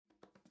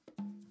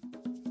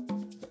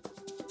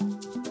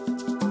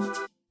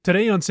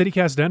Today on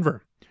CityCast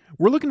Denver,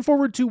 we're looking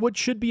forward to what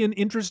should be an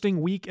interesting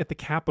week at the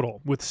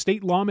Capitol, with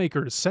state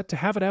lawmakers set to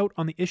have it out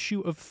on the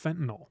issue of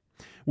fentanyl.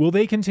 Will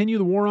they continue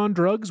the war on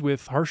drugs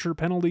with harsher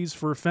penalties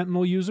for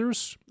fentanyl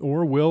users,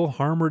 or will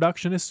harm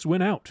reductionists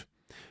win out?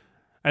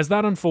 As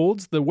that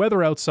unfolds, the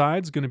weather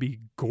outside's going to be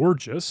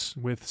gorgeous,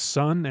 with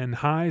sun and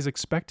highs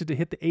expected to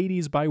hit the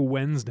 80s by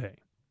Wednesday.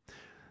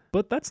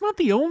 But that's not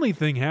the only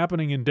thing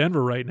happening in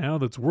Denver right now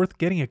that's worth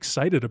getting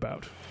excited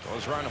about.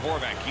 Goes around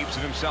Horvath, keeps it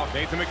himself.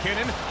 Nathan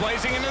MacKinnon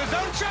blazing into the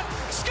zone, shot,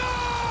 score!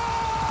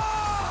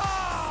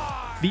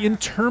 The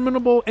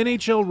interminable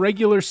NHL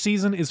regular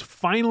season is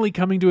finally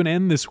coming to an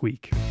end this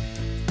week.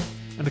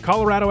 And the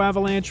Colorado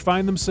Avalanche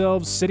find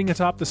themselves sitting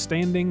atop the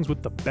standings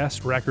with the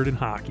best record in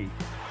hockey.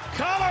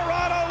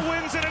 Colorado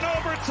wins it in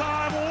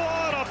overtime.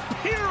 What a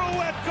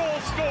pirouette goal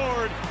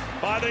scored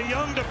by the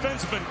young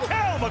defenseman,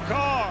 Cale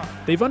Makar.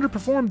 They've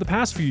underperformed the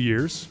past few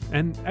years,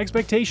 and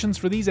expectations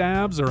for these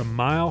Avs are a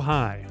mile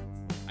high.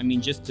 I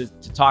mean, just to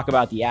talk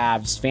about the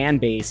Avs fan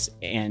base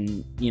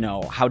and,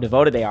 how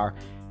devoted they are,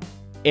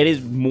 it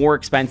is more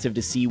expensive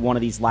to see one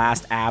of these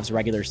last Avs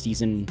regular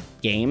season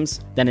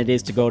games than it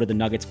is to go to the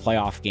Nuggets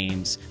playoff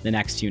games the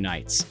next two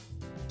nights.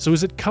 So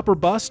is it cup or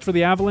bust for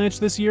the Avalanche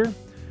this year?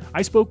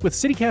 I spoke with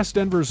CityCast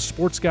Denver's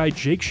sports guy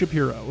Jake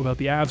Shapiro about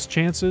the Avs'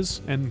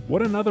 chances and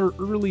what another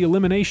early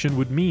elimination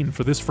would mean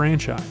for this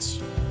franchise.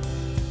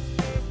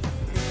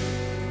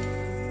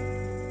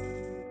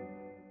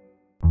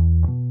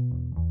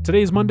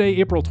 Today is Monday,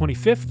 April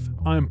 25th.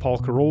 I'm Paul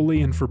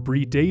Caroli in for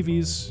Bree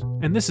Davies,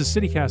 and this is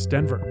CityCast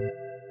Denver.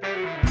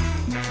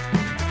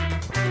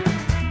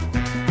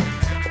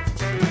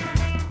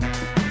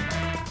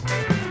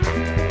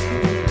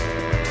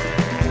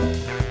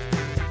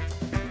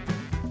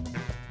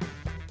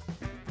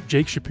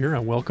 Jake Shapiro,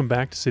 welcome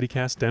back to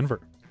CityCast Denver.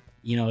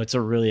 It's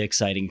a really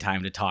exciting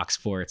time to talk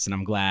sports, and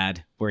I'm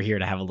glad we're here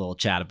to have a little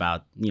chat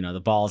about,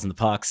 the balls and the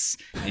pucks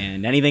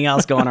and anything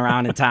else going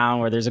around in town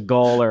where there's a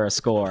goal or a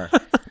score.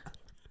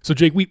 So,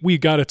 Jake, we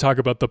got to talk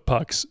about the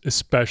pucks,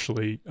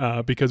 especially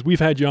because we've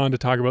had you on to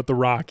talk about the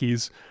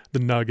Rockies, the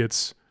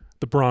Nuggets,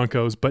 the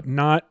Broncos, but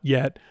not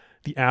yet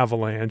the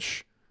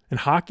Avalanche.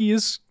 And hockey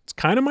is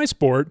kind of my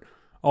sport.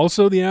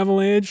 Also, the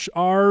Avalanche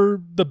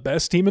are the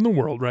best team in the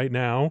world right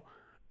now.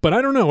 But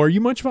I don't know. Are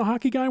you much of a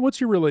hockey guy? What's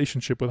your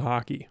relationship with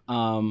hockey?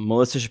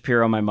 Melissa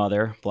Shapiro, my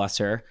mother, bless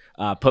her,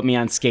 put me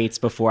on skates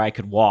before I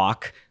could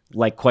walk.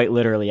 Like, quite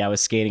literally, I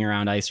was skating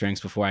around ice rinks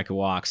before I could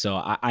walk. So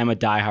I'm a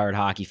diehard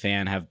hockey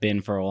fan, have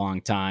been for a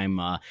long time.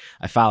 I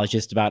follow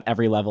just about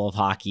every level of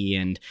hockey,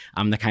 and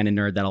I'm the kind of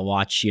nerd that'll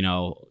watch,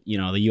 the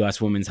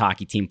U.S. women's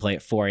hockey team play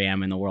at 4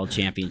 a.m. in the World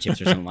Championships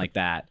or something like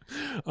that.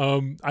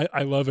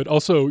 I love it.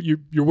 Also,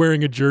 you're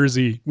wearing a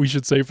jersey. We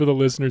should say for the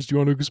listeners, do you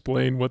want to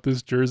explain what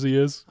this jersey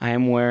is? I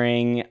am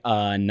wearing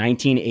a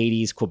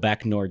 1980s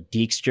Quebec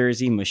Nordiques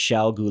jersey,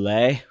 Michel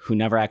Goulet, who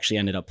never actually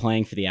ended up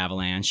playing for the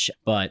Avalanche,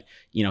 but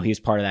he was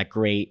part of that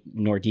great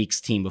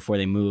Nordiques team before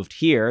they moved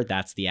here.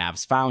 That's the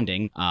Avs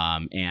founding.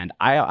 And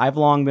I've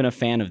long been a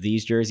fan of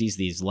these jerseys,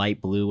 these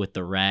light blue with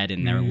the red,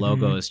 and their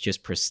logo is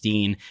just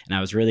pristine. And I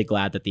was really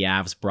glad that the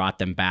Avs brought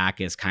them back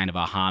as kind of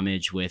a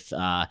homage with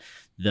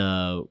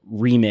the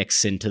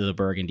remix into the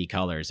burgundy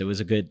colors. It was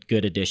a good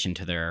addition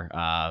to their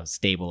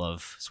stable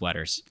of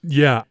sweaters.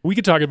 Yeah, we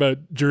could talk about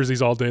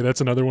jerseys all day.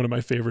 That's another one of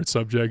my favorite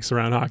subjects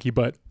around hockey.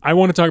 But I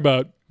want to talk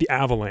about the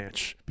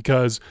Avalanche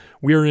because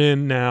we're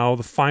in now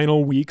the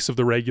final weeks of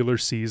the regular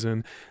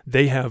season.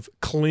 They have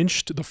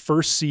clinched the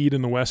first seed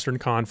in the Western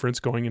Conference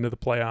going into the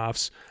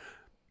playoffs.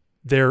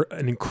 They're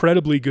an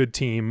incredibly good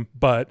team,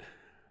 but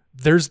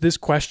there's this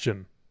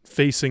question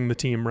facing the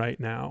team right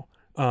now.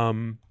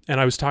 And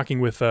I was talking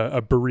with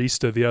a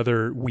barista the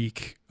other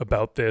week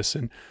about this,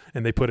 and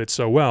they put it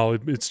so well.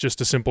 It's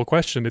just a simple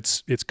question.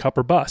 It's cup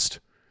or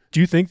bust. Do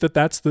you think that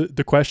that's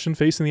the question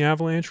facing the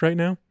Avalanche right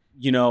now?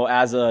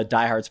 As a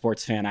diehard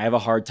sports fan, I have a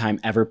hard time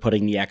ever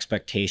putting the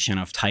expectation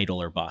of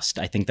title or bust.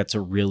 I think that's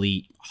a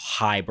really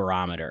high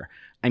barometer.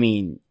 I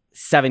mean,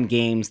 7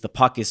 games, the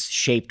puck is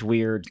shaped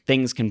weird,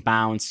 things can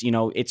bounce.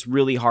 It's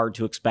really hard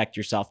to expect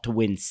yourself to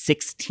win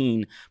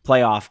 16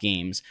 playoff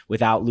games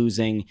without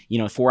losing,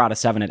 4 out of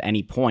 7 at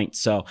any point.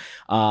 So,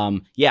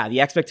 the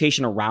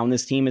expectation around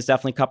this team is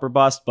definitely cup or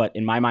bust, but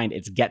in my mind,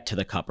 it's get to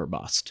the cup or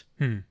bust.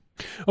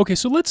 Okay,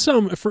 so let's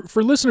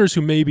for listeners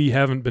who maybe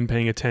haven't been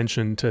paying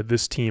attention to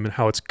this team and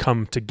how it's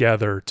come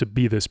together to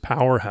be this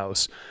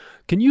powerhouse,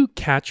 can you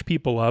catch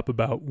people up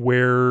about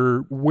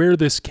where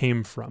this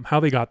came from,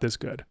 how they got this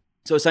good?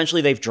 So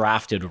essentially, they've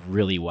drafted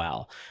really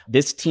well.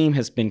 This team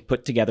has been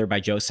put together by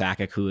Joe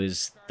Sakic, who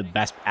is the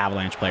best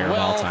Avalanche player of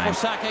all time.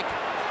 For Sakic.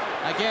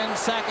 Again,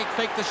 Sakic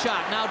faked the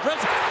shot. Now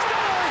Dresden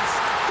scores!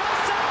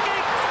 Joe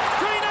Sakic!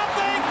 3-0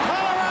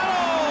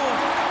 Colorado!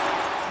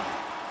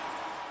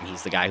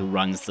 He's the guy who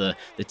runs the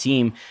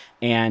team.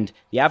 And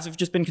the Avs have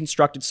just been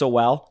constructed so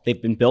well.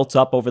 They've been built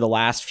up over the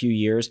last few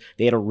years.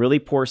 They had a really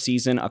poor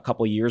season a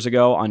couple years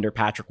ago under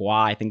Patrick Roy.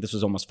 I think this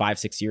was almost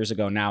 5-6 years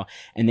ago now.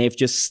 And they've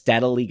just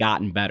steadily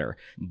gotten better.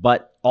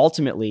 But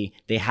ultimately,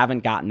 they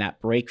haven't gotten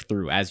that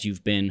breakthrough, as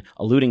you've been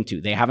alluding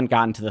to. They haven't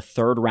gotten to the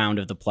third round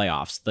of the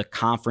playoffs, the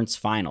conference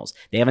finals.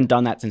 They haven't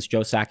done that since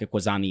Joe Sakic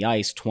was on the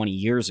ice 20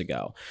 years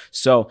ago.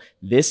 So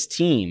this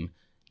team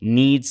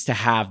needs to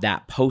have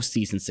that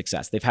postseason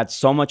success. They've had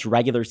so much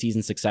regular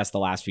season success the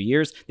last few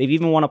years. They've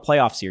even won a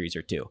playoff series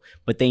or two,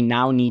 but they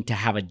now need to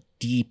have a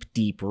deep,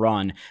 deep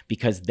run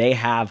because they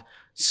have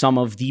some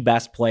of the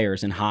best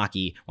players in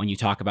hockey when you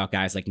talk about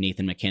guys like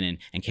Nathan MacKinnon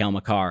and Cale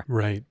Makar.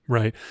 Right.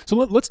 So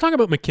let's talk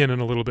about MacKinnon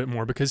a little bit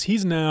more because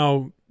he's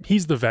the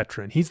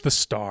veteran. He's the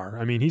star.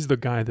 I mean, he's the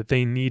guy that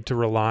they need to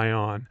rely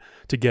on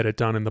to get it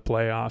done in the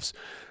playoffs.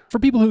 For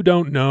people who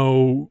don't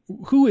know,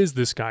 who is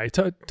this guy?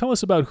 Tell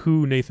us about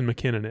who Nathan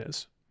MacKinnon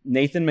is.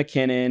 Nathan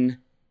MacKinnon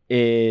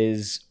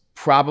is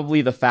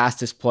probably the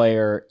fastest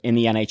player in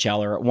the NHL,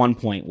 or at one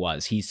point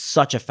was. He's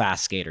such a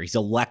fast skater. He's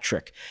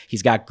electric.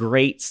 He's got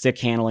great stick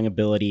handling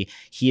ability.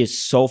 He is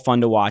so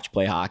fun to watch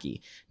play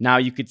hockey. Now,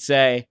 you could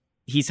say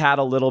he's had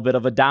a little bit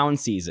of a down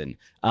season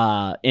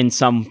in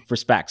some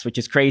respects, which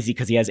is crazy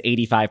because he has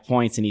 85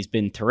 points and he's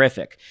been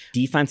terrific.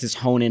 Defenses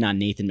hone in on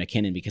Nathan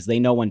MacKinnon because they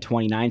know when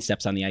 29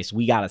 steps on the ice,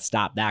 we got to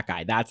stop that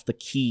guy. That's the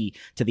key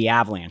to the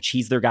Avalanche.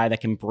 He's their guy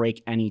that can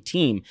break any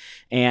team.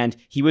 And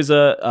he was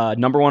a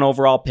number 1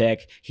 overall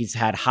pick. He's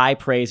had high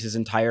praise his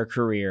entire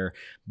career,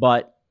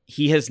 but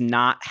he has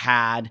not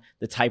had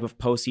the type of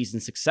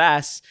postseason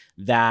success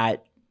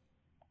that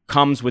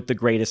comes with the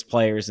greatest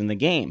players in the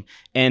game.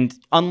 And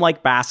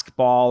unlike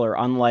basketball or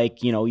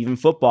unlike, even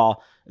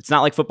football, it's not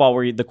like football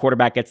where the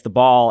quarterback gets the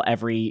ball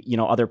every,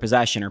 other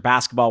possession, or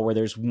basketball where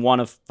there's one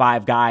of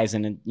 5 guys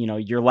and,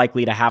 you're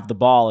likely to have the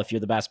ball if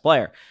you're the best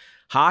player.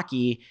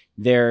 Hockey,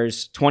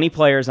 there's 20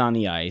 players on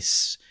the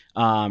ice,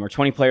 or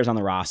 20 players on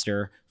the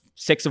roster,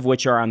 6 of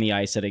which are on the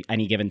ice at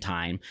any given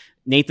time.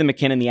 Nathan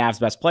MacKinnon, the Avs'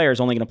 best player,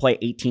 is only going to play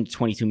 18 to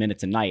 22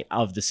 minutes a night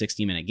of the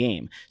 60-minute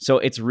game. So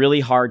it's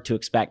really hard to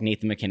expect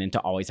Nathan MacKinnon to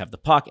always have the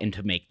puck and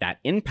to make that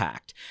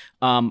impact.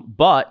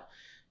 But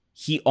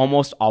he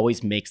almost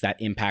always makes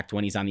that impact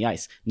when he's on the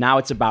ice. Now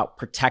it's about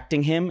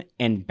protecting him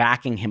and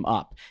backing him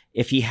up.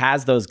 If he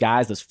has those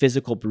guys, those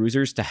physical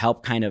bruisers to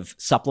help kind of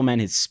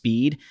supplement his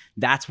speed,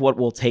 that's what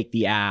will take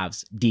the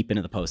Avs deep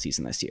into the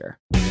postseason this year.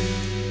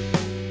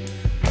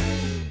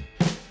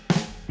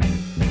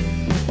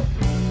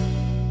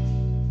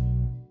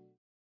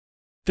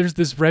 There's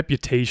this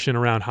reputation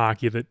around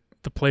hockey that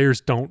the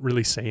players don't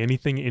really say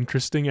anything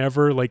interesting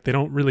ever. Like, they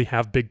don't really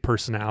have big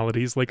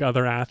personalities like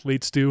other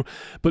athletes do.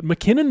 But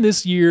MacKinnon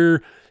this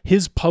year,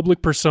 his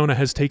public persona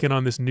has taken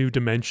on this new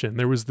dimension.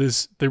 There was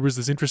this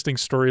interesting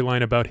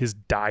storyline about his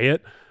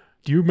diet.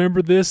 Do you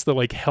remember this?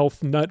 The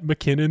health nut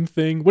MacKinnon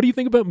thing? What do you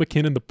think about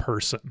MacKinnon the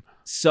person?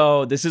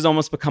 So this has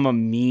almost become a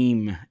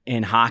meme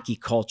in hockey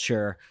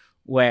culture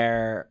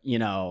where,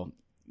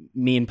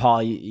 me and Paul,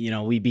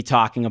 we'd be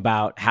talking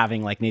about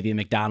having maybe a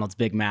McDonald's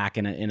Big Mac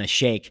and a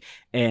shake,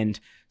 and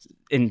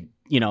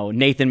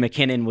Nathan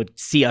MacKinnon would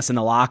see us in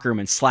the locker room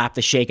and slap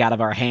the shake out of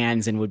our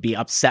hands and would be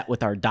upset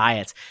with our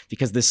diets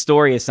because this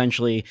story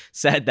essentially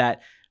said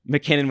that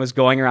MacKinnon was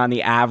going around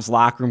the Avs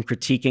locker room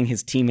critiquing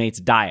his teammates'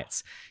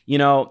 diets.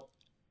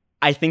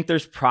 I think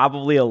there's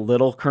probably a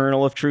little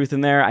kernel of truth in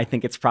there. I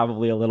think it's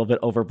probably a little bit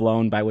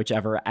overblown by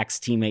whichever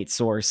ex-teammate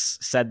source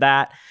said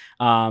that.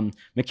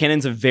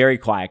 MacKinnon's a very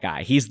quiet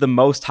guy. He's the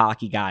most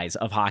hockey guys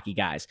of hockey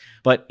guys.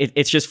 But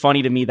it's just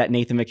funny to me that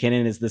Nathan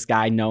MacKinnon is this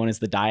guy known as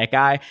the diet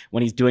guy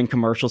when he's doing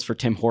commercials for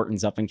Tim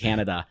Hortons up in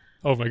Canada.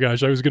 Oh my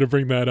gosh, I was going to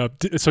bring that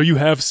up. So you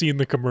have seen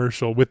the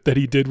commercial that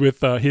he did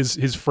with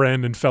his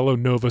friend and fellow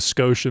Nova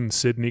Scotian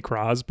Sidney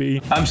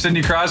Crosby. I'm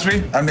Sidney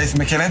Crosby. I'm Nathan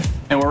MacKinnon.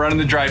 And we're running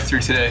the drive-thru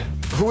today.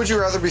 Who would you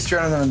rather be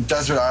stranded on a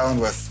desert island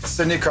with,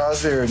 Sidney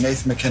Crosby or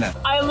Nathan MacKinnon?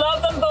 I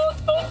love them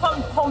both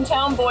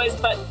hometown boys,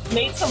 but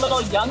Nate's a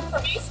little young for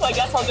me, so I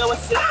guess I'll go with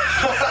Sidney.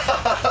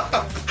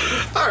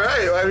 All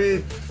right, I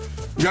mean,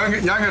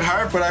 young at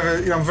heart, but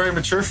I'm very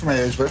mature for my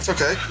age, but it's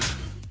okay.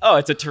 Oh,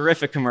 it's a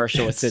terrific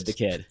commercial with Sid the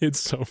Kid. It's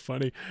so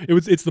funny.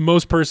 It's the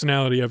most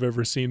personality I've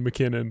ever seen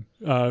MacKinnon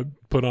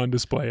put on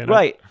display.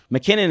 Right.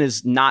 MacKinnon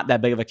is not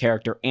that big of a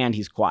character, and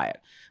he's quiet.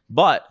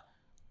 But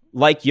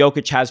like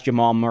Jokic has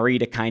Jamal Murray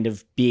to kind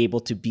of be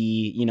able to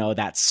be,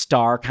 that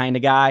star kind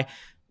of guy,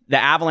 the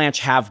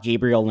Avalanche have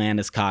Gabriel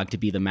Landeskog to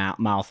be the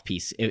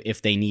mouthpiece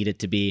if they need it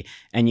to be.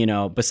 And,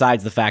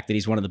 besides the fact that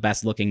he's one of the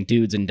best looking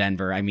dudes in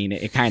Denver, I mean,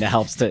 it kind of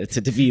helps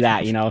to be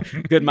that,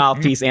 good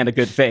mouthpiece and a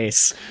good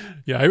face.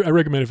 Yeah, I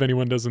recommend if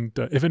anyone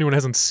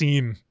hasn't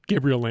seen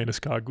Gabriel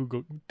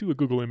Landeskog, do a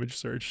Google image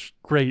search.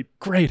 Great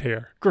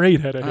hair.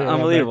 Great head of hair.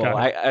 Unbelievable.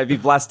 I'd be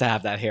blessed to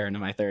have that hair into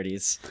my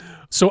 30s.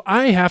 So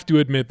I have to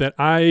admit that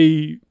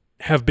I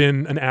have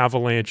been an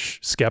Avalanche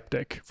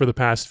skeptic for the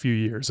past few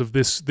years of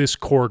this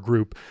core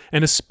group,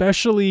 and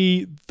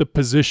especially the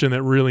position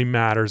that really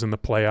matters in the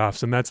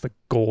playoffs, and that's the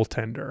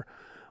goaltender.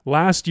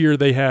 Last year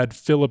they had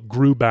Philip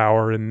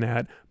Grubauer in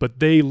net, but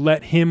they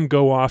let him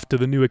go off to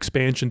the new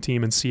expansion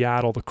team in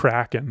Seattle, the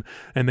Kraken,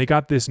 and they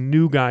got this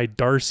new guy,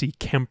 Darcy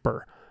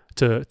Kemper,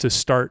 to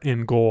start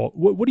in goal.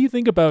 What do you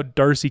think about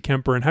Darcy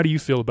Kemper, and how do you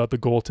feel about the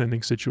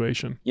goaltending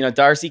situation?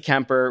 Darcy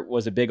Kemper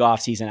was a big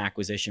offseason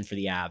acquisition for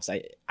the Avs.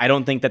 I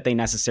don't think that they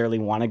necessarily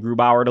wanted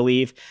Grubauer to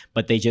leave,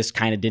 but they just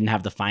kind of didn't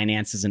have the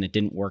finances, and it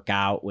didn't work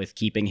out with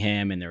keeping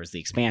him, and there was the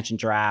expansion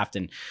draft,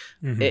 and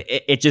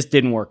it just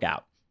didn't work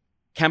out.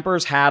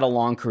 Kemper's had a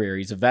long career.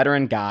 He's a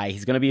veteran guy.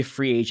 He's going to be a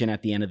free agent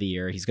at the end of the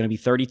year. He's going to be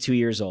 32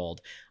 years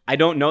old. I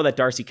don't know that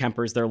Darcy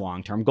Kemper is their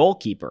long-term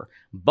goalkeeper,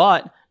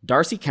 but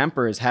Darcy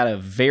Kemper has had a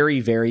very,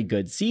 very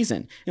good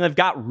season. And they've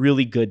got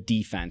really good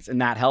defense,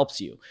 and that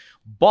helps you.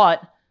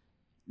 But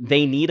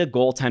they need a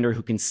goaltender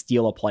who can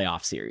steal a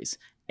playoff series.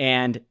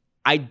 And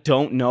I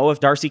don't know if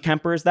Darcy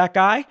Kemper is that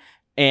guy.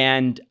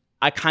 And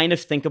I kind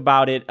of think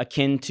about it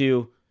akin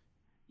to,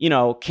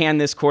 can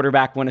this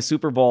quarterback win a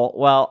Super Bowl?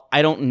 Well,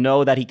 I don't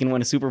know that he can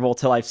win a Super Bowl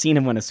till I've seen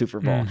him win a Super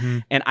Bowl.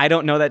 And I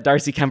don't know that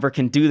Darcy Kemper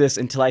can do this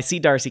until I see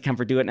Darcy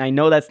Kemper do it. And I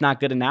know that's not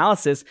good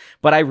analysis,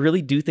 but I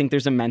really do think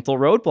there's a mental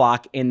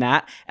roadblock in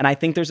that. And I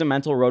think there's a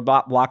mental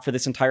roadblock for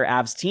this entire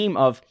Avs team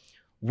of,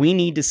 we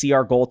need to see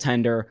our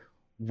goaltender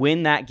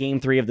win that game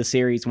 3 of the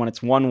series when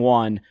it's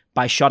 1-1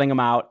 by shutting him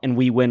out, and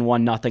we win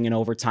 1-0 in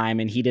overtime,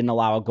 and he didn't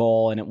allow a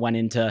goal, and it went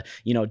into,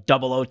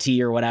 double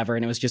OT or whatever,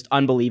 and it was just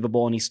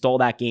unbelievable, and he stole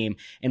that game.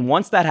 And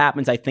once that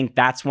happens, I think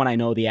that's when I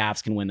know the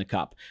Avs can win the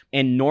cup.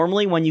 And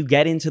normally when you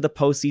get into the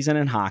postseason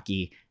in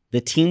hockey, the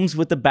teams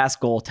with the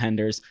best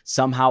goaltenders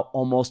somehow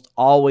almost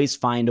always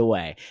find a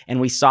way. And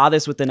we saw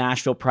this with the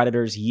Nashville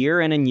Predators year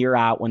in and year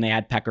out when they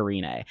had Pekka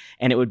Rinne,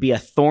 and it would be a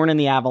thorn in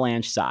the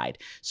Avalanche side.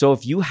 So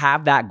if you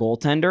have that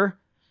goaltender,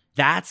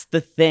 that's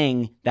the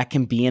thing that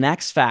can be an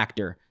X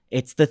factor.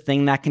 It's the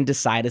thing that can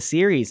decide a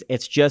series.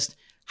 It's just,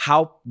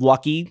 how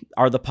lucky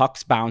are the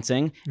pucks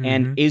bouncing?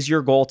 And is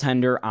your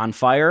goaltender on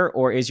fire,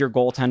 or is your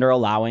goaltender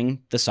allowing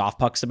the soft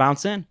pucks to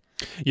bounce in?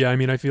 Yeah,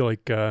 I feel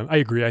like I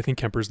agree. I think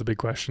Kemper's the big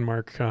question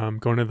mark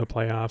going into the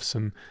playoffs.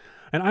 And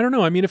I don't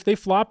know. If they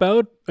flop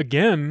out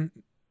again,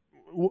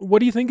 what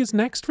do you think is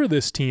next for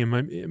this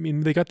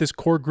team? They got this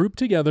core group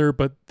together,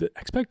 but the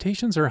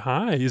expectations are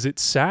high. Is it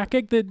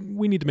Sakic that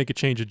we need to make a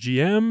change at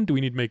GM? Do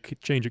we need to make a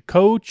change at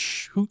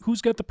coach?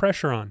 Who's got the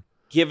pressure on?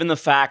 Given the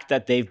fact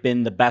that they've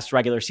been the best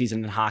regular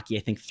season in hockey,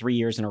 I think 3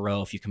 years in a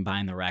row, if you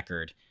combine the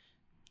record,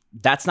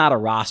 that's not a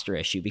roster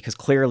issue, because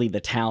clearly the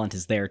talent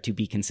is there to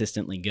be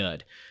consistently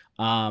good.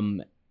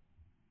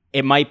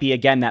 It might be,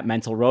 again, that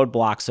mental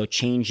roadblock, so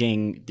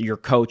changing your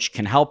coach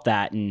can help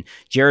that. And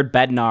Jared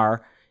Bednar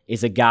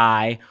is a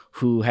guy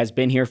who has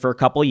been here for a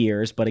couple of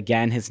years, but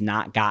again, has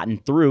not gotten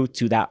through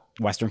to that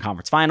Western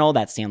Conference final,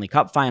 that Stanley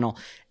Cup final.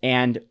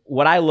 And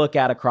what I look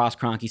at across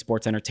Kroenke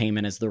Sports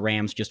Entertainment is the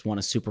Rams just won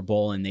a Super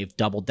Bowl, and they've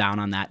doubled down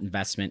on that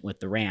investment with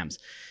the Rams.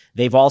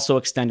 They've also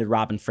extended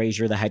Robin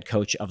Fraser, the head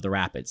coach of the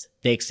Rapids.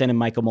 They extended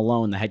Michael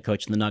Malone, the head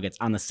coach of the Nuggets,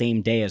 on the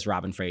same day as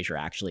Robin Fraser,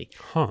 actually.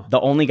 The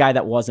only guy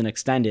that wasn't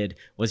extended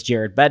was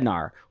Jared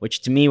Bednar,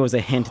 which to me was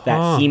a hint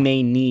that he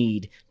may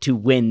need to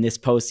win this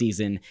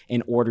postseason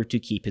in order to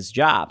keep his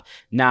job.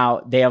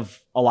 Now, they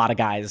have a lot of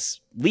guys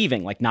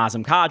leaving, like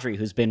Nazem Kadri,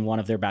 who's been one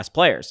of their best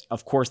players.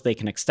 Of course, they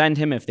can extend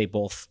him if they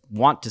both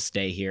want to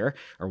stay here,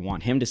 or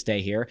want him to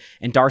stay here.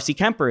 And Darcy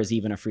Kemper is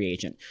even a free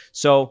agent.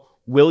 So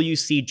will you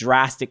see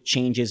drastic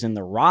changes in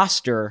the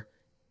roster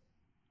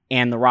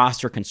and the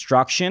roster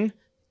construction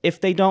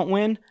if they don't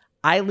win?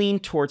 I lean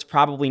towards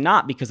probably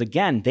not, because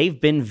again, they've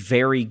been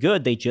very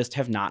good. They just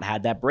have not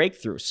had that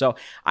breakthrough. So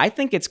I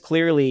think it's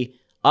clearly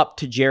up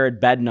to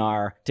Jared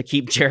Bednar to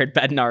keep Jared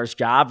Bednar's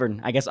job, or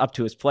I guess up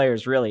to his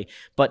players really.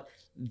 But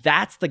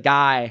that's the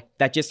guy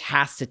that just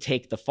has to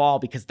take the fall,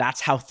 because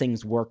that's how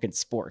things work in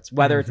sports,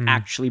 whether it's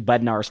actually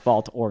Bednar's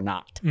fault or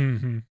not.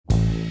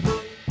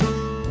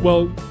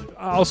 Well,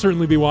 I'll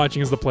certainly be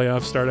watching as the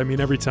playoffs start.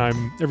 Every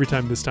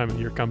time this time of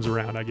the year comes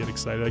around, I get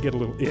excited. I get a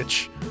little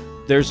itch.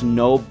 There's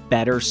no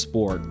better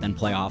sport than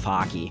playoff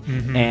hockey.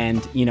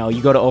 And,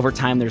 you go to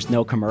overtime, there's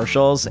no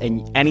commercials,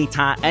 and any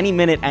time, any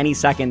minute, any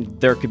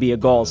second, there could be a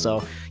goal.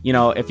 So,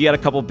 if you had a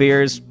couple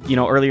beers,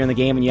 earlier in the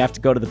game and you have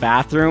to go to the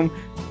bathroom,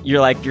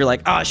 you're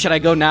like, oh, should I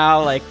go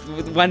now? Like,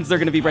 when's there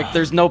going to be break?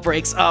 There's no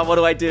breaks. Oh, what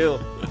do I do?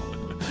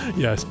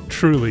 Yes,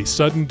 truly.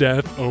 Sudden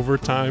death,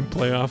 overtime,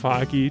 playoff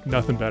hockey,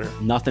 nothing better.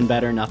 Nothing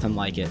better, nothing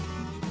like it.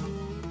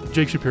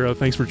 Jake Shapiro,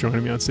 thanks for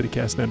joining me on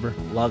CityCast Denver.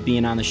 Love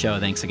being on the show.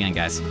 Thanks again,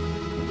 guys.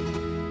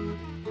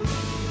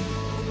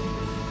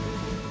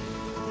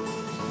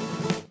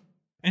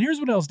 And here's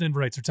what else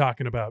Denverites are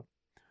talking about.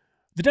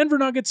 The Denver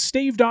Nuggets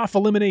staved off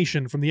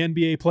elimination from the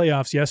NBA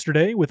playoffs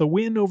yesterday with a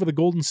win over the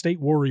Golden State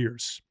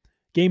Warriors.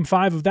 Game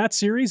 5 of that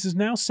series is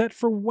now set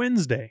for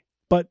Wednesday,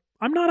 but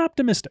I'm not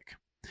optimistic.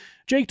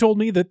 Jake told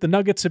me that the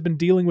Nuggets have been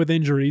dealing with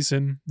injuries,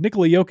 and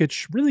Nikola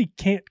Jokic really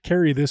can't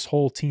carry this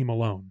whole team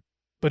alone.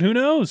 But who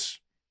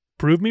knows?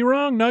 Prove me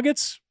wrong,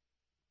 Nuggets.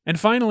 And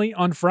finally,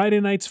 on Friday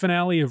night's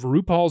finale of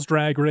RuPaul's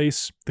Drag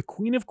Race, the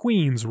Queen of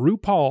Queens,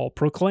 RuPaul,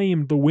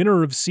 proclaimed the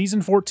winner of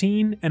Season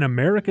 14 and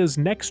America's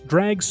Next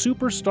Drag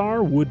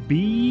Superstar would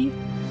be...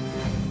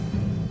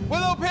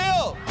 Willow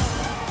Pill!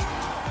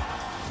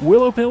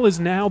 Willow Pill is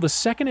now the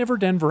second ever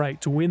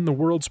Denverite to win the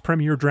world's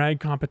premier drag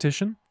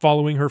competition,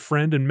 following her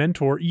friend and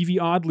mentor Evie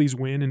Oddly's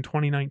win in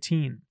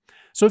 2019.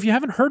 So if you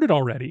haven't heard it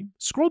already,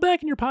 scroll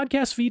back in your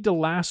podcast feed to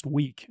last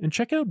week and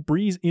check out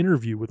Bree's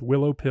interview with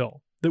Willow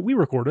Pill that we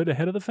recorded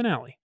ahead of the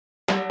finale.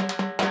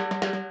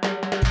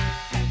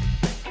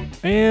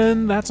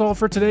 And that's all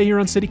for today here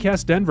on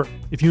CityCast Denver.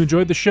 If you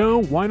enjoyed the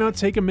show, why not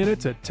take a minute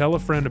to tell a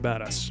friend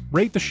about us?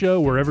 Rate the show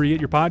wherever you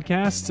get your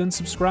podcasts and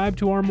subscribe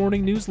to our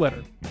morning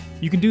newsletter.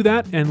 You can do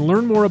that and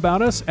learn more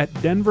about us at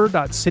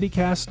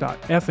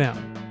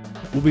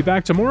denver.citycast.fm. We'll be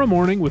back tomorrow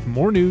morning with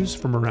more news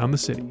from around the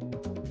city.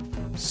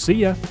 See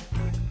ya!